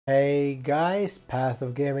Hey guys, Path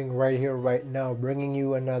of Gaming right here, right now, bringing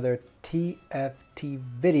you another TFT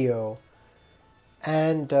video.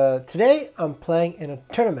 And today I'm playing in a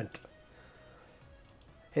tournament.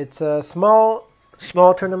 It's a small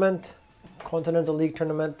tournament, Continental League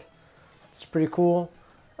tournament. It's pretty cool.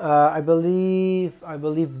 I believe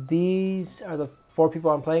these are the 4 people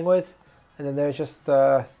I'm playing with, and then there's just 3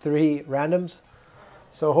 randoms.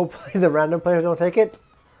 So hopefully the random players don't take it.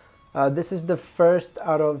 This is the first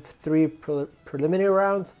out of 3 preliminary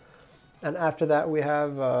rounds, and after that we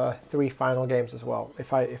have 3 final games as well.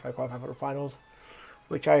 If I qualify for the finals,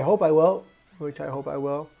 which I hope I will.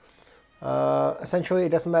 Essentially, it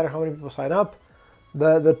doesn't matter how many people sign up.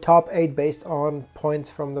 The top 8 based on points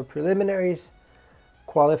from the preliminaries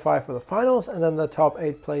qualify for the finals, and then the top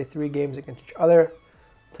 8 play 3 games against each other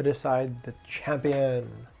to decide the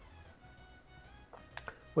champion,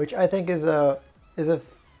 which I think is a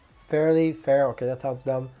fairly fair, okay, that sounds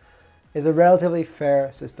dumb, is a relatively fair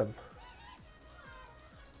system.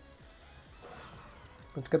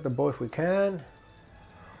 Let's get the bow if we can.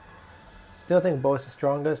 Still think bow is the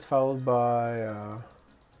strongest, followed by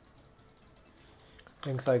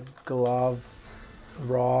things like glove,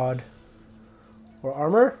 rod, or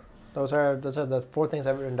armor. Those are the 4 things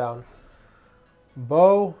I've written down.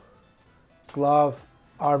 Bow, glove,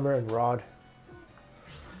 armor, and rod.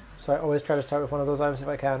 So I always try to start with one of those items if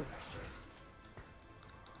I can.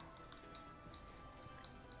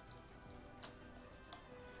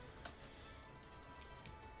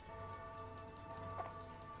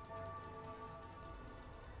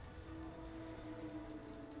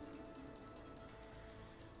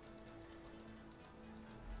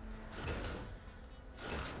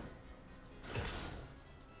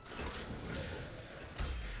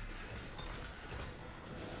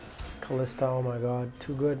 Callista, oh my god,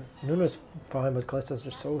 too good. Nuna's fine, but Callista's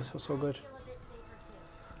just so good.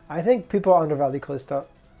 I think people undervalue Callista.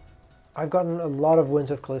 I've gotten a lot of wins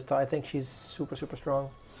with Callista. I think she's super strong.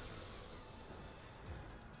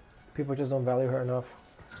 People just don't value her enough.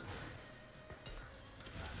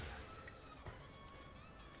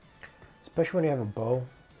 Especially when you have a bow.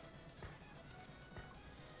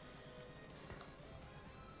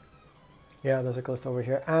 Yeah, there's a Callista over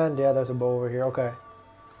here, and yeah, there's a bow over here. Okay.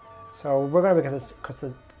 So we're gonna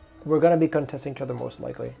be contesting each other most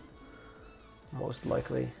likely. Most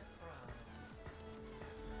likely.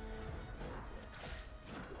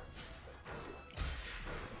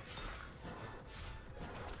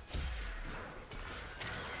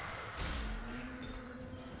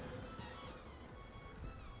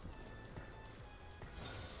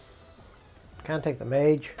 Can't take the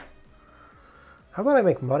mage. How about I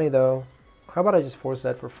make money though? How about I just force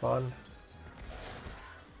that for fun?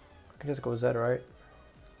 I can just go Z, right?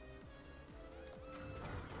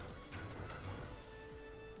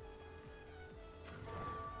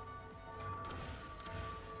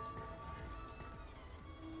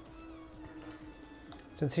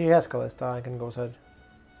 Since he has Callista, I can go Z.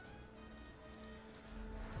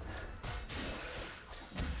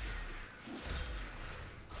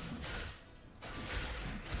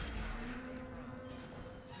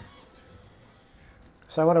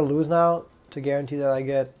 So I want to lose now to guarantee that I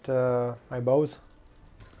get my bows.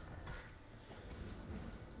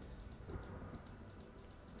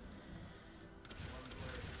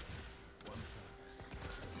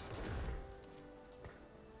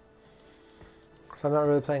 So I'm not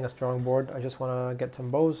really playing a strong board. I just want to get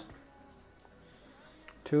some bows.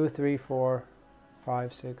 2, 3, 4,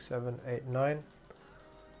 5, 6, 7, 8, 9.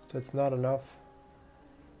 So it's not enough.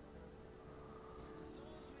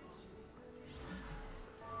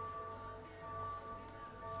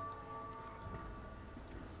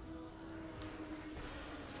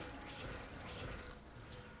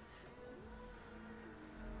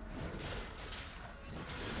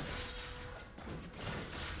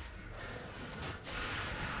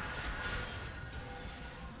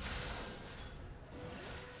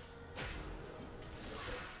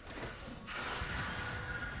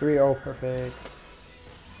 Oh, perfect.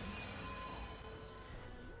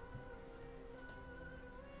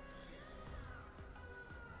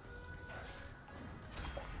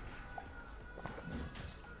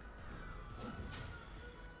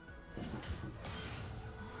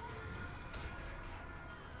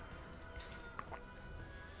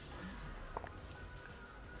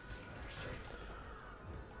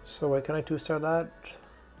 So wait, can I 2-star that?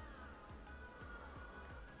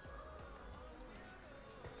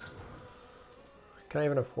 Can I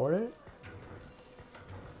even afford it?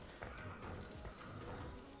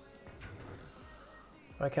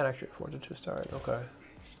 I can't actually afford to 2-star it, okay.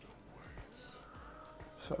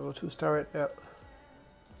 So I will 2-star it, yep.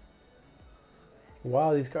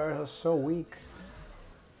 Wow, these guys are so weak.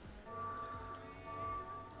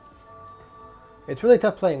 It's really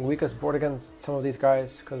tough playing weakest board against some of these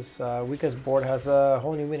guys, because weakest board has a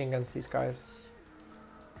whole new meaning against these guys.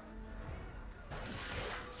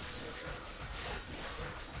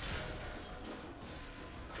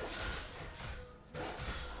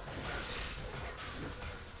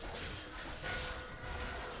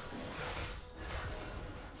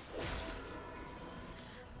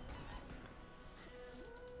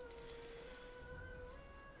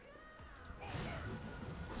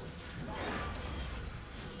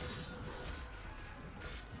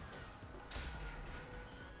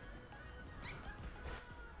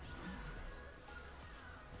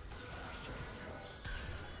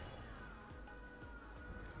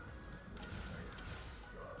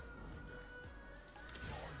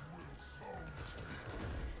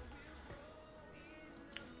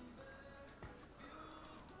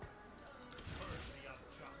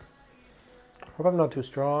 Hope I'm not too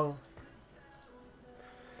strong.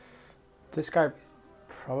 This guy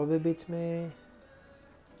probably beats me.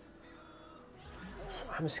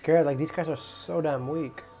 I'm scared, like these guys are so damn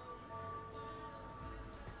weak.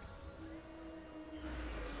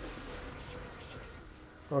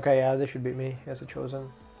 Okay, yeah, they should beat me as a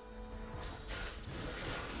chosen.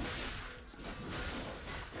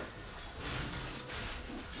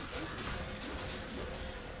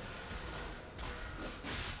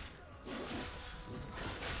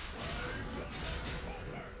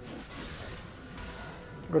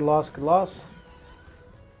 Good loss, good loss.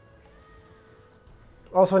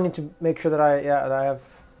 Also, I need to make sure that I have.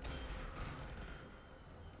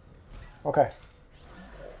 Okay.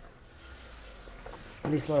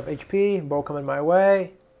 Least amount of HP. Bow coming my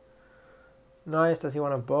way. Nice. Does he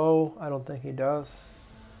want a bow? I don't think he does.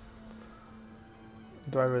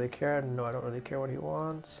 Do I really care? No, I don't really care what he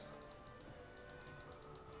wants.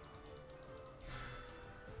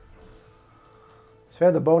 So we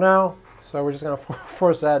have the bow now. So we're just gonna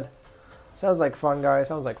force Ed. Sounds like fun, guys.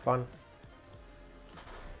 Sounds like fun.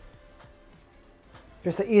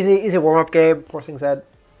 Just an easy warm-up game, forcing Zed.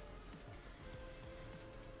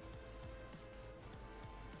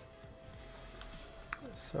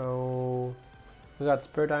 So we got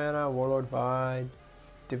Spirit Diana, Warlord Vi,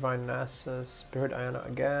 Divine Nasus, Spirit Diana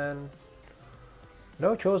again.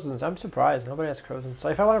 No Chosens. I'm surprised. Nobody has Chosens. So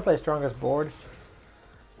if I want to play strongest board,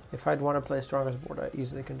 I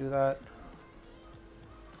easily can do that.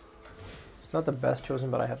 It's not the best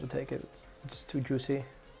chosen, but I have to take it. It's just too juicy.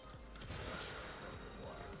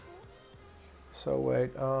 So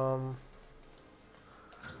wait, how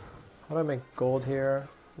do I make gold here?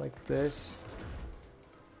 Like this.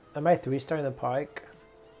 Am I 3-starring the pike?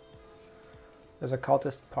 There's a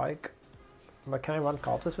cultist pike. But can I run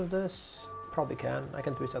cultist with this? Probably can. I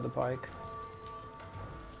can 3-star the pike.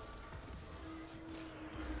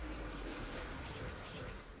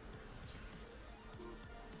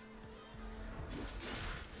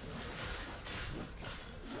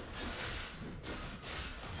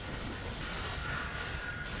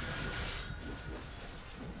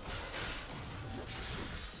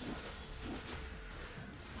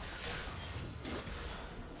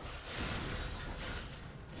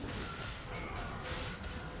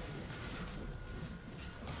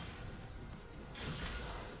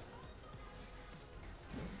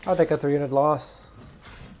 I'll take a 3-unit loss.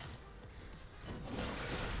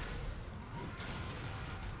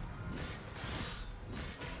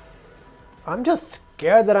 I'm just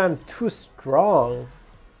scared that I'm too strong.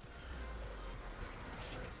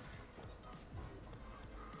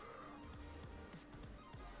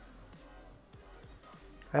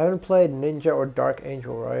 I haven't played Ninja or Dark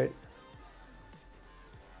Angel, right?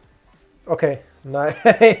 Okay, nice.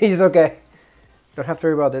 He's okay. Don't have to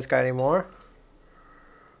worry about this guy anymore.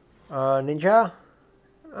 Ninja?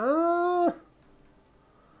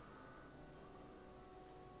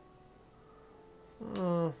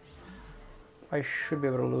 I should be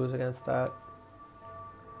able to lose against that.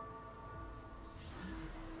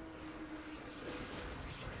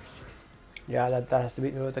 Yeah, that has to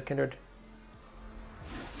beat me with the Kindred.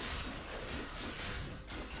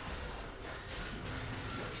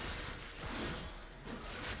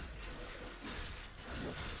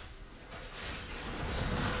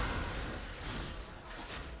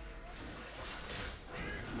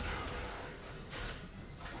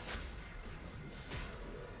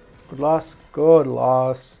 Good loss. Good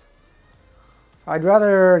loss. I'd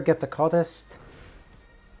rather get the cultist.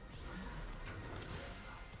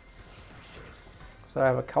 So I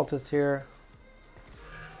have a cultist here.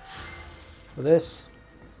 For this.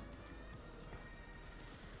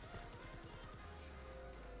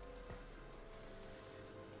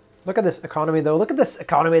 Look at this economy, though. Look at this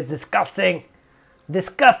economy. It's disgusting.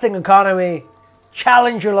 Disgusting economy.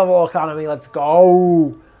 Challenger level economy. Let's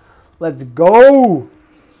go. Let's go.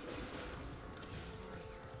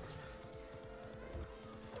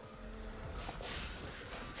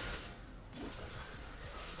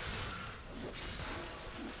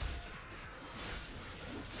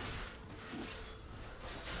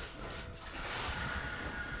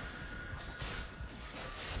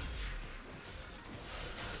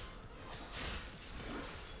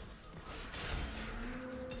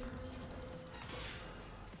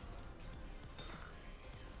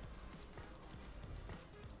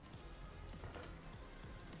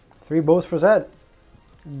 Three bows for Zed.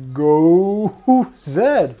 Go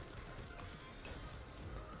Zed.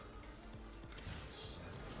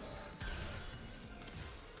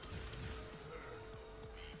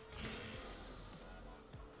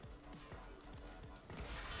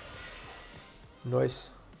 Nice.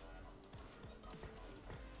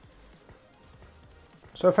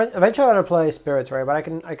 So eventually I'm gonna play spirits, right? But I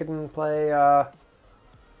can play yeah,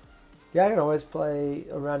 I can always play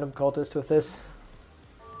a random cultist with this.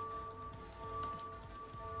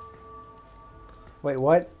 Wait,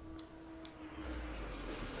 what?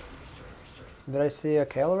 Did I see a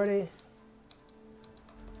Kale already?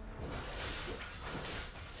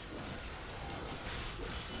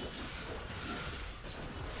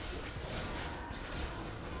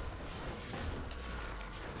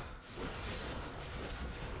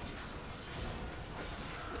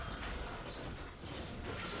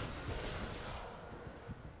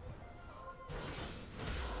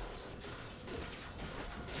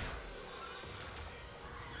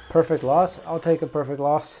 Perfect loss? I'll take a perfect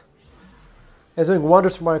loss. It's doing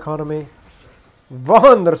wonders for my economy.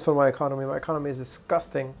 Wonders for my economy. My economy is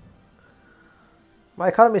disgusting. My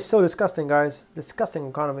economy is so disgusting, guys. Disgusting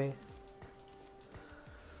economy.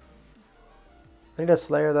 I need a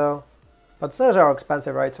Slayer, though. But Slayers are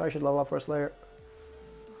expensive, right? So I should level up for a Slayer.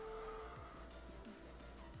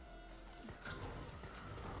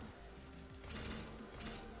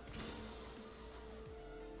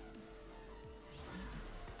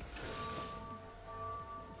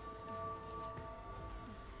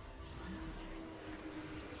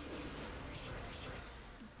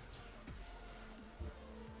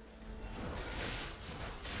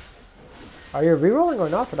 Are you rerolling or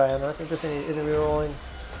not for Diana? That's interesting. Isn't rerolling.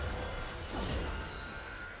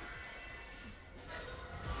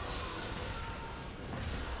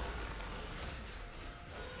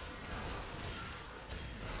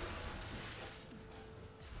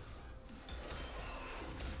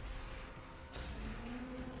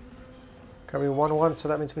 Can we 1-1? So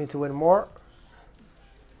that means we need to win more.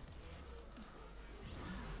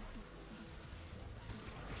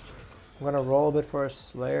 I'm gonna roll a bit for a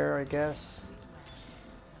Slayer, I guess.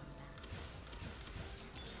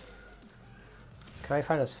 Can I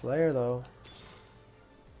find a Slayer, though?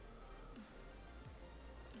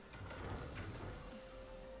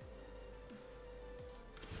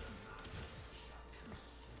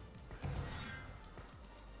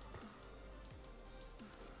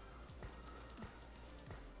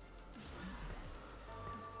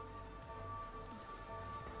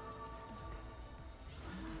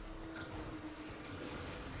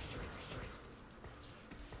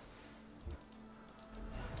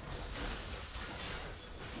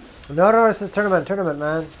 No, this is tournament,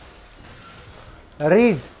 man.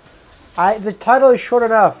 Read. The title is short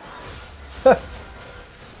enough.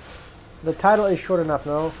 The title is short enough,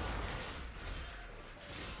 no?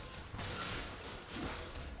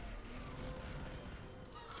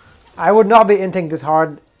 I would not be inting this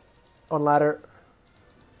hard on ladder.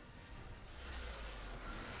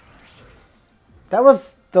 That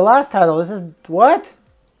was the last title. This is what?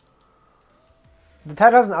 The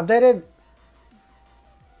title hasn't updated?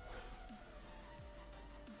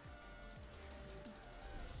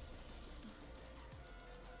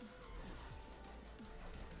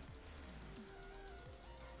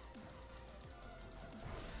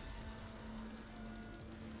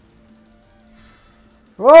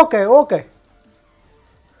 Okay, okay.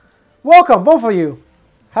 Welcome, both of you.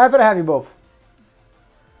 Happy to have you both.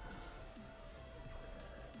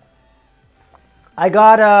 I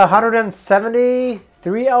got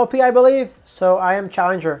 173 LP, I believe. So I am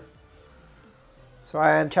challenger. So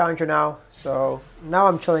I am challenger now. So now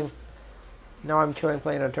I'm chilling. Now I'm chilling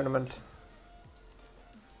playing a tournament.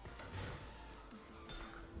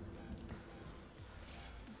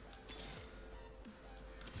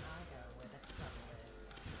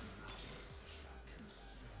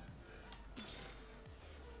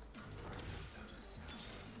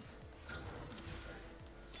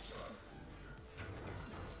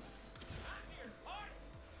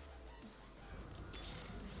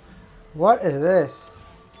 What is this?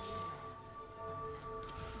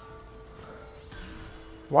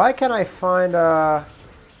 Why can't I find a...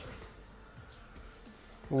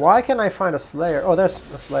 Why can't I find a Slayer? Oh, there's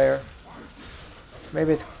a Slayer.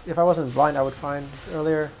 Maybe it's, if I wasn't blind, I would find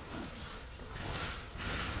earlier.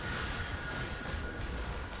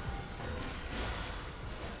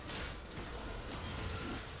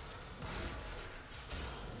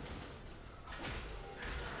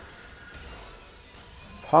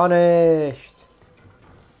 Punished.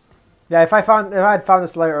 Yeah, if I had found the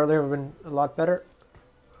Slayer earlier, it would have been a lot better.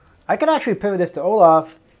 I could actually pivot this to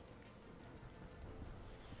Olaf.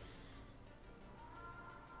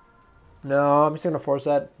 No, I'm just gonna force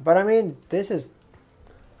that. But I mean, this is...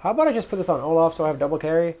 How about I just put this on Olaf so I have double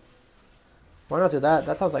carry? Why not do that?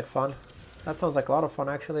 That sounds like fun. That sounds like a lot of fun,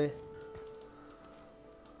 actually.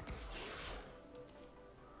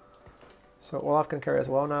 So Olaf can carry as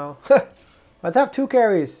well now. Let's have 2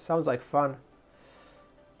 carries. Sounds like fun.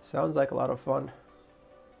 Sounds like a lot of fun.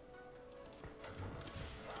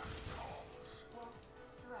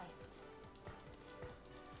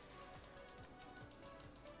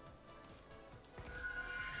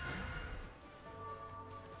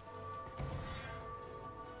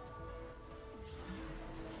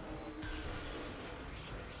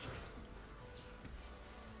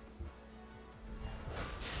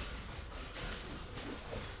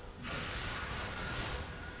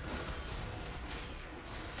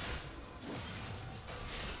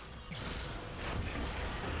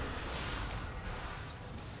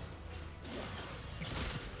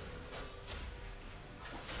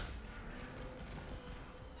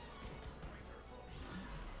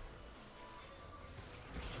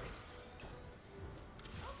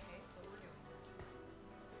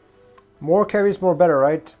 More carries, more better,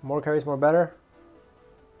 right? More carries, more better.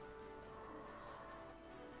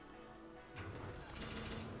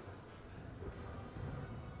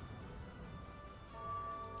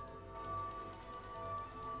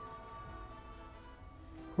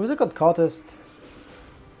 Who's a good cultist?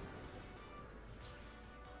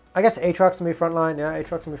 I guess Aatrox can be frontline. Yeah,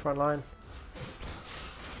 Aatrox can be frontline.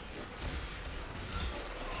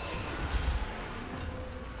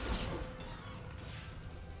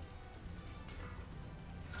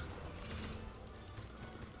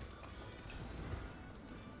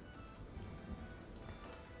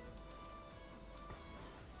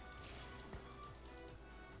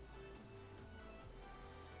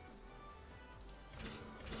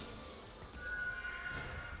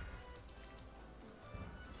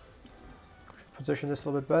 Position this a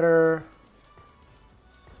little bit better.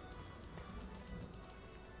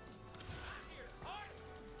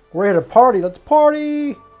 We're here to party. Let's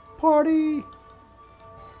party! Party!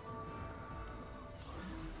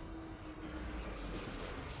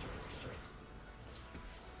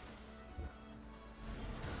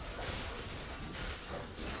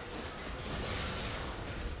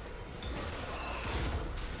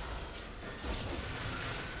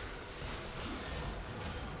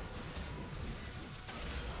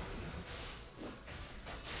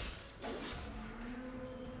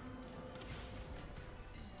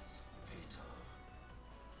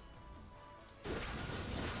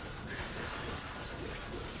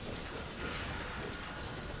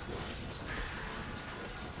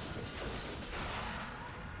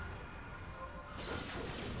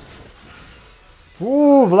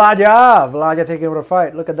 Ooh, Vladya! Vladya taking over the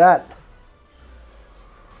fight. Look at that.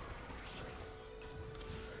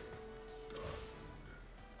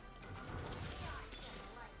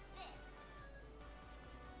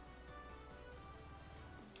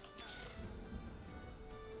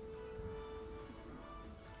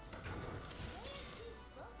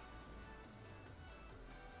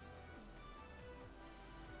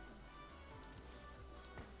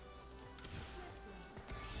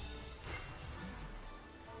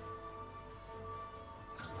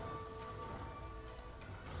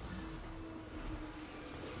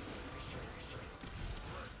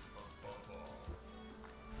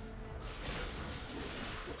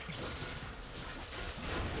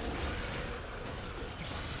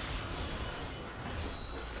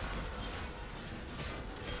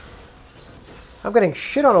 I'm getting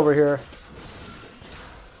shit on over here.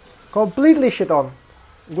 Completely shit on.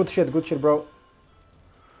 Good shit, bro.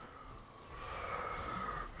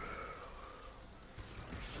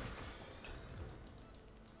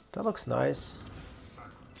 That looks nice.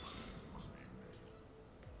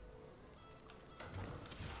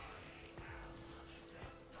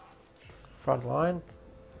 Front line.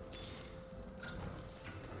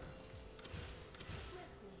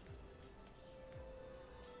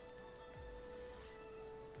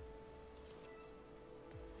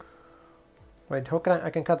 Wait, how can I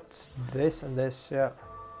can cut this and this, yeah.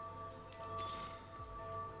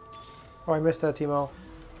 Oh, I missed that, Timo.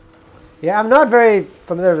 Yeah, I'm not very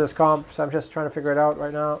familiar with this comp, so I'm just trying to figure it out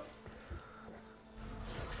right now.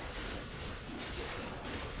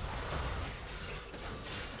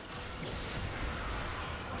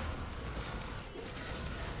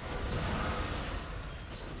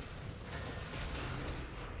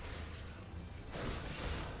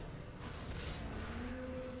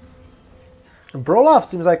 Broloff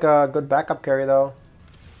seems like a good backup carry, though.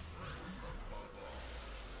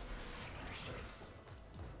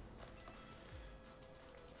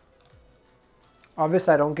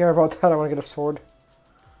 Obviously, I don't care about that. I want to get a sword.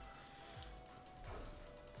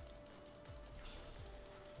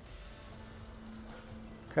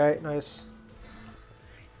 Okay, nice.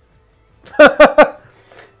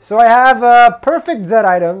 So I have perfect Z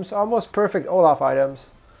items, almost perfect Olaf items.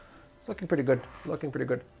 It's looking pretty good. Looking pretty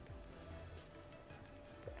good.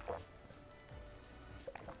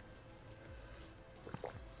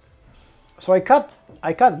 So I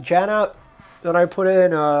cut Jan out, then I put in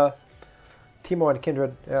Timo and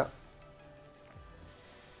Kindred. Yeah.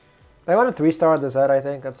 I want to 3-star the Z. I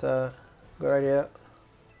think that's a good idea.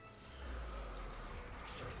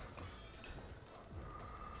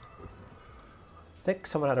 I think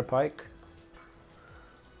someone had a pike.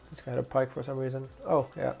 This guy had a pike for some reason. Oh,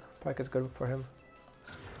 yeah. Pike is good for him.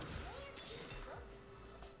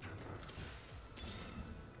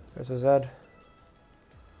 There's a Z.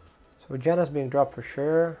 So Janna's being dropped for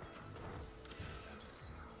sure.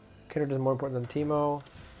 Kindred is more important than Timo.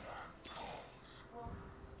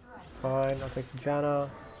 Fine, I'll take the Janna.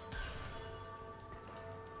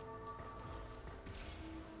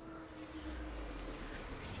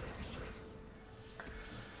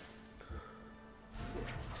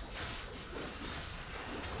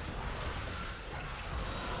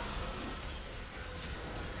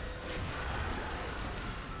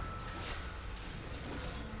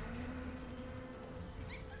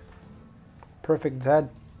 Perfect Zed,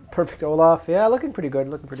 perfect Olaf. Yeah, looking pretty good,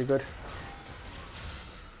 looking pretty good.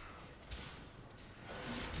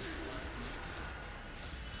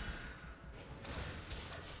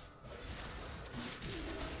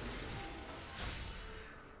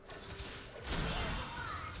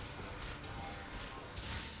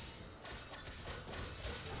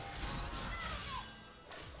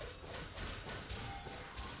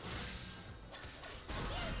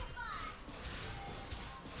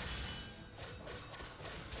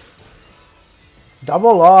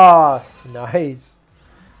 Double loss. Nice.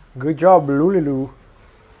 Good job, Lululu.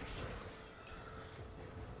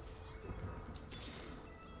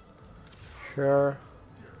 Sure.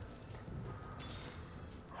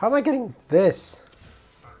 How am I getting this?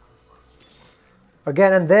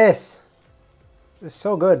 Again, and this. It's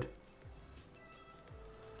so good.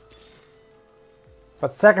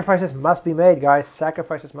 But sacrifices must be made, guys.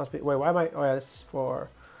 Sacrifices must be... Wait, why am I... Oh, yeah, this is for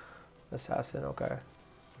Assassin. Okay.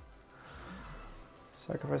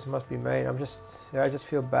 Sacrifices must be made. I'm just... Yeah, I just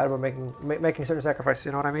feel bad about making certain sacrifices.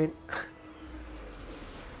 You know what I mean?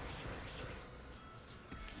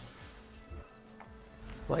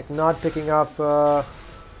 Like not picking up a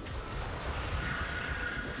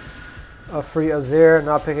free Azir,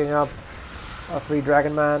 not picking up a free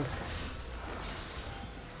Dragon Man.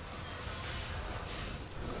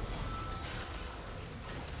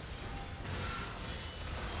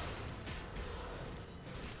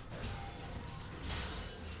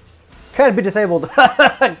 Can't be disabled.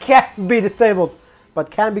 Can't be disabled,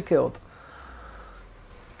 but can be killed.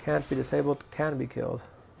 Can't be disabled, can be killed.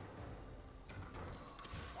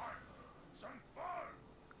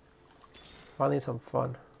 Finally some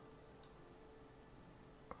fun.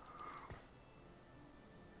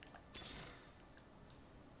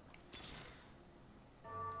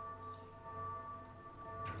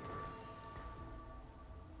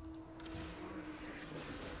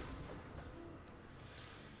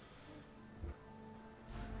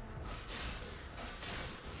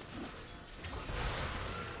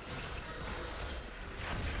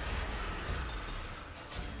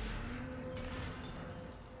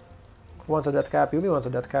 Who wants a death cap? Yumi wants a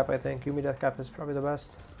death cap, I think. Yumi death cap is probably the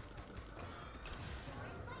best.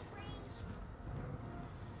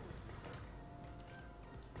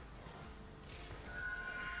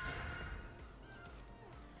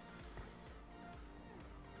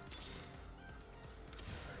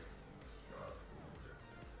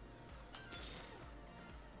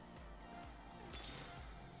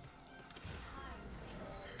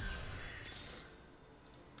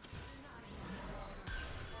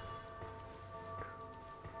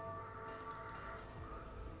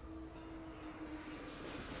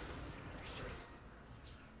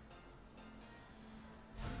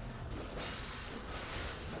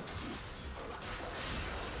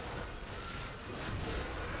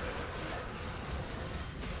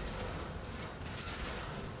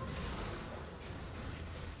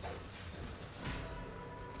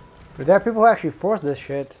 But there are people who actually force this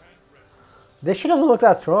shit. This shit doesn't look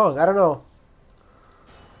that strong. I don't know.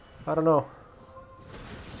 I don't know.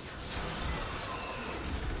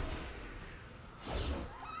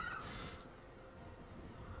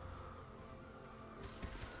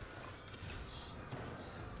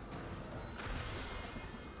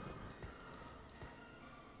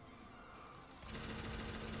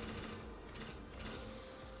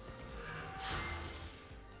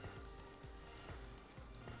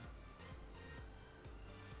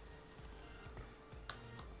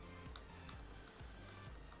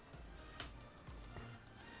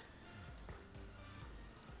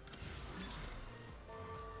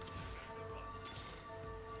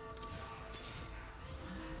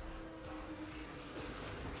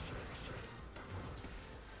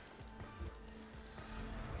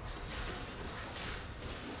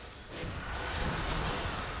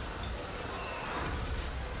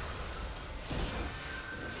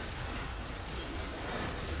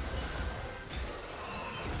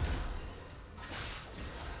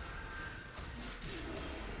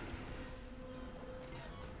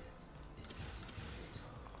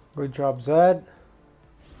 Good job, Zed.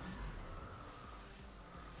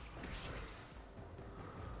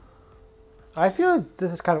 I feel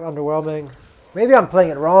this is kind of underwhelming. Maybe I'm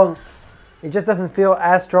playing it wrong. It just doesn't feel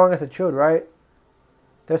as strong as it should, right?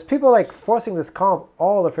 There's people like forcing this comp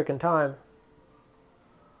all the freaking time.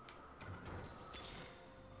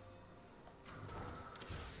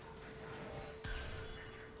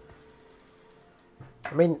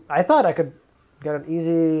 I mean, I thought I could get an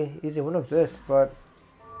easy win of this, but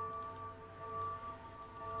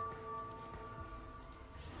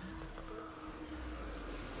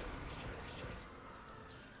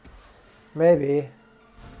maybe.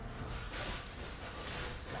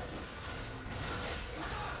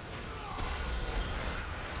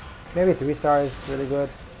 Maybe 3-star is really good.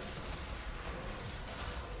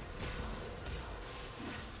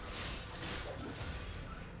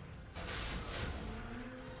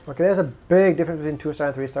 Okay, there's a big difference between 2-star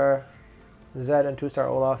and 3-star. Zed and 2-star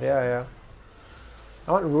Olaf, yeah.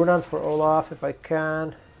 I want Runans for Olaf if I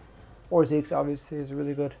can. Or Zeke's obviously is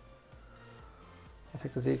really good. I'll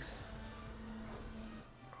take the Zeke's.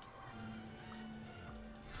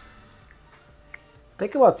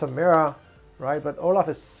 Think about Samira, right? But Olaf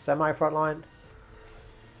is semi-frontline.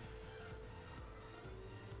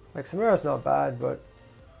 Like, Samira's not bad, but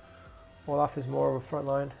Olaf is more of a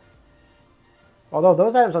frontline. Although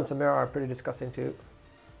those items on Samira are pretty disgusting too.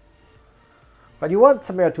 But you want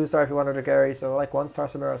Samira 2-star if you want her to carry, so like 1-star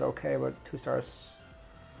Samira is okay, but 2-star is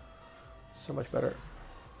so much better.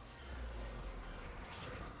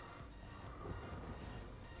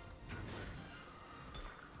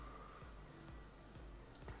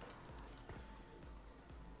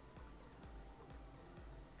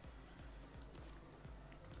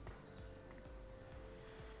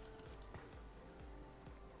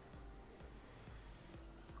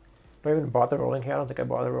 Do I even bother rolling here? I don't think I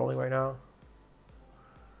bother rolling right now.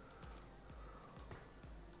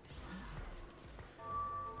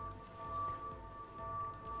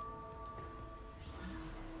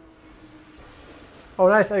 Oh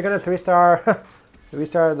nice, are you gonna 3-star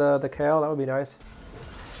 3-star the Kale? That would be nice.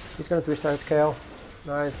 He's gonna 3-star his Kale.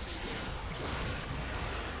 Nice.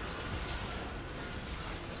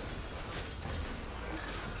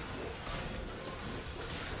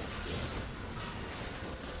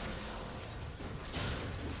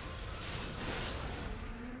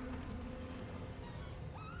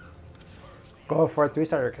 Go for it,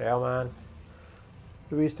 3-star your Kale, man.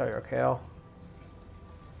 3-star your Kale.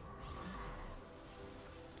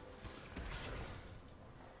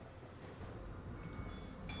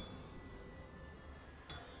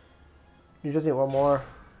 You just need one more.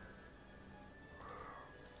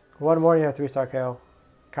 One more and you have 3-star Kale.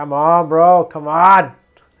 Come on, bro. Come on.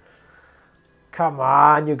 Come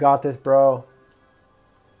on, you got this, bro.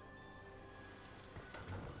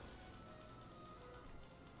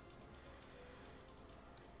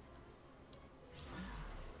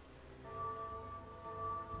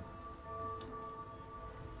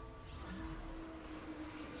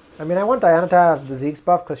 I mean, I want Diana to have the Zeke's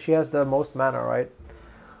buff because she has the most mana, right?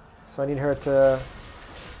 So I need her to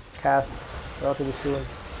cast relatively soon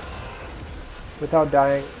without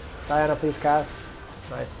dying. Diana, please cast.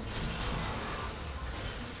 Nice.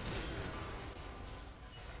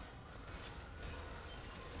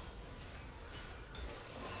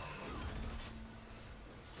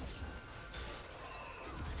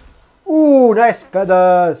 Ooh, nice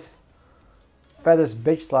feathers. Feathers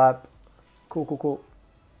bitch slap. Cool, cool, cool.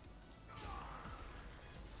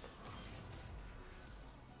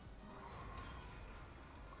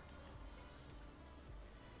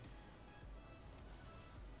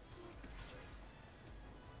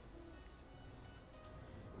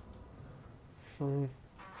 Am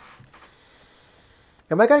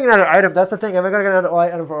I getting another item? That's the thing. Am I going to get another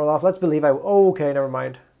item for Olaf? Let's believe I... Oh, okay, never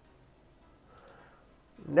mind.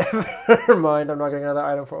 Never mind. I'm not getting another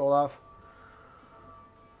item for Olaf.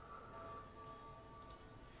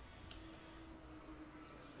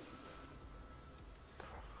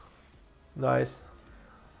 Nice.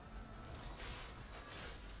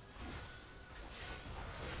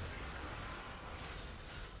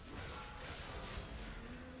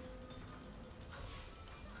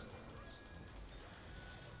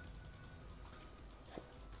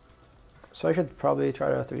 So I should probably try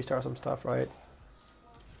to 3-star some stuff, right?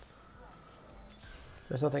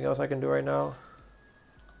 There's nothing else I can do right now.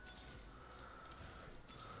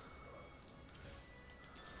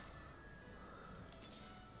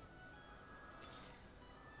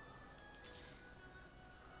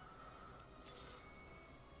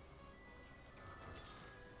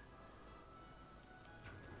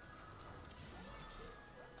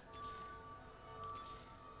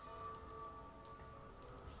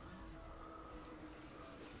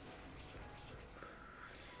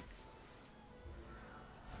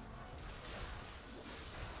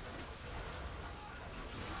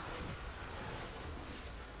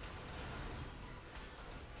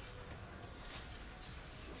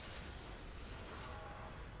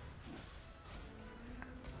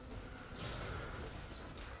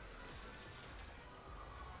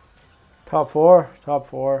 Top 4, top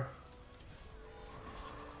 4.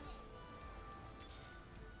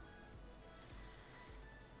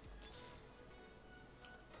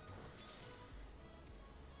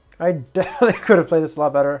 I definitely could have played this a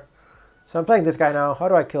lot better. So I'm playing this guy now. How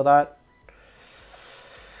do I kill that?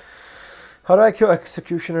 How do I kill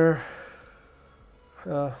Executioner?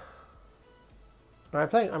 I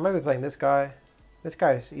might be playing this guy. This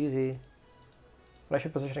guy is easy. But I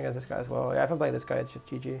should position against this guy as well. Yeah, if I'm playing this guy, it's just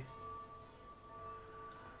GG.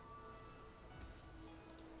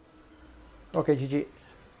 Okay, GG.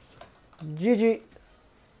 GG.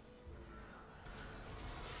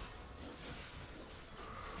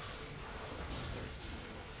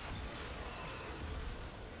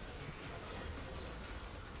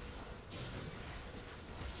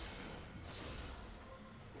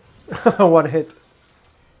 One hit.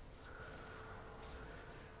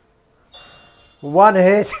 One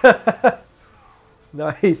hit.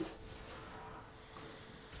 Nice.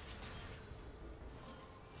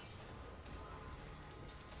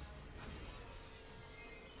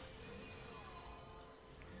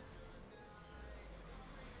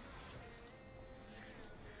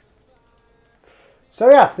 So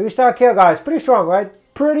yeah, 3-star KO, guys. Pretty strong, right?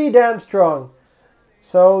 Pretty damn strong.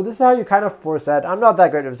 So this is how you kind of force that. I'm not that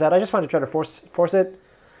great at that. I just want to try to force it.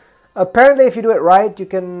 Apparently, if you do it right, you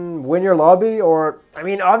can win your lobby. Or, I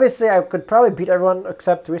mean, obviously, I could probably beat everyone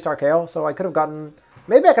except 3-star KO. So I could have gotten...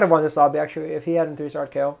 Maybe I could have won this lobby, actually, if he hadn't 3-star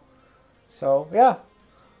KO. So, yeah.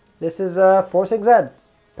 This is Forcing Zed.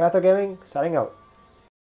 Panther Gaming, signing out.